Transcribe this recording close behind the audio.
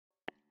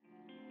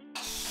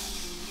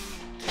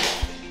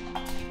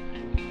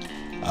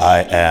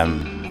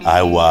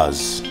I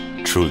was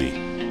truly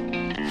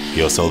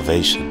your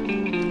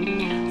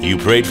salvation. You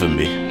prayed for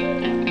me,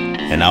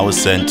 and I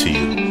was sent to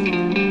you.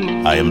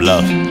 I am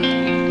love,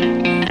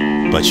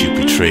 but you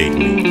betrayed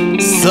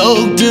me.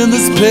 Soaked in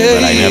this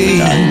pain, but I never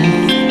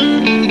died.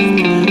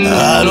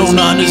 I don't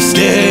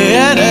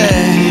understand it.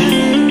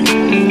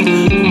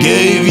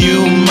 Gave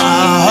you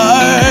my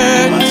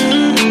heart,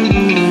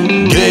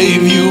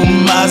 gave you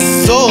my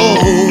soul.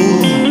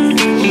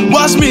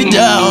 Wash me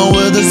down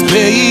with this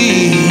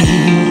pain,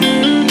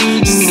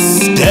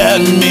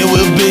 stabbed me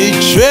with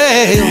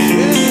betrayal.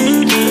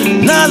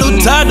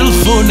 Naluthandwa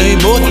ulufune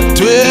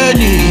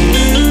emotweni,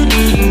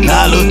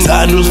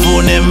 naluthandwa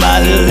ulufune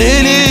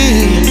emalini,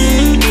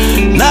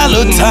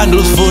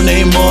 naluthandwa ulufune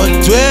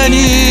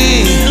emotweni,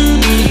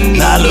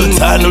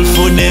 naluthandwa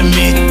ulufune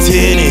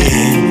emithini.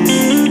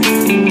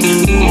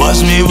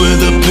 Wash me with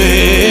the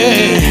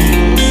pain,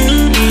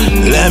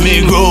 let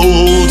me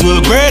grow to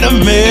a greater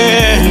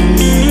man.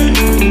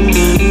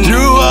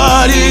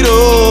 Throughout it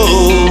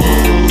all,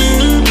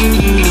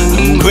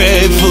 I'm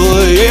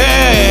grateful,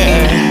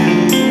 yeah.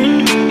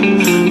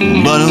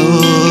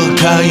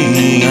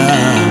 Manukaya,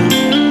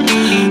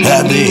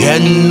 at the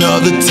end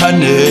of the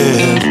tunnel,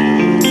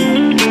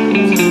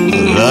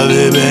 love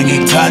it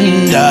banging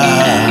thunder.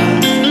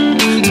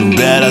 Too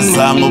bad I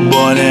sang a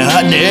born in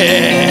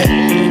honey.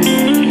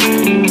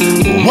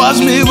 Wash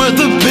me with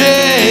the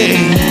pain,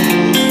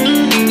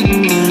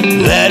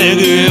 let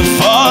it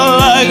fall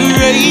like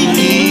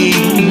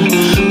rain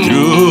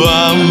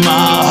throughout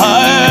my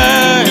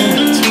heart,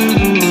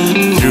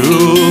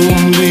 through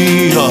me.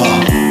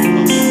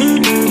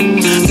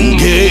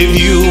 Gave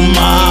you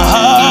my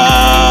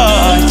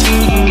heart,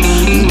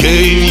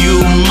 gave you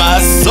my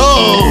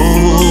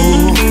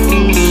soul,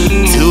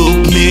 took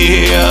me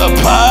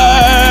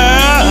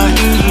apart.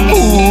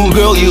 Ooh,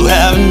 girl, you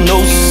have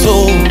no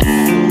soul.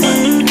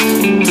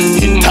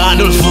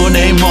 Uthandwa ulufune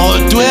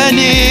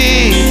emotweni,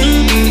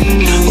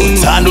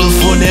 uthandwa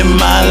ulufune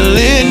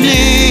emalini,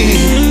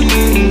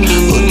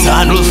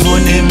 uthandwa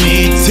ulufune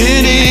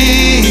emithini.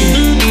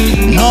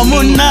 Noma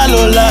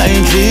unalo la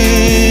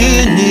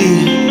endlini,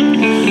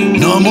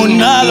 noma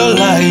unalo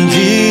la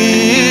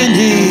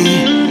endlini,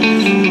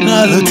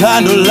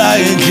 naluthando la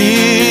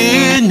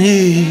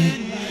endlini.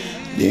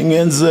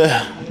 Ningenze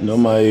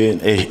noma yini.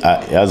 Hey,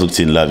 yazi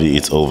ukuthini love,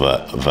 it's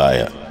over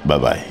via. Bye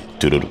bye.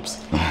 Toodaloops.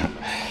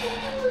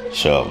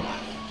 Sure.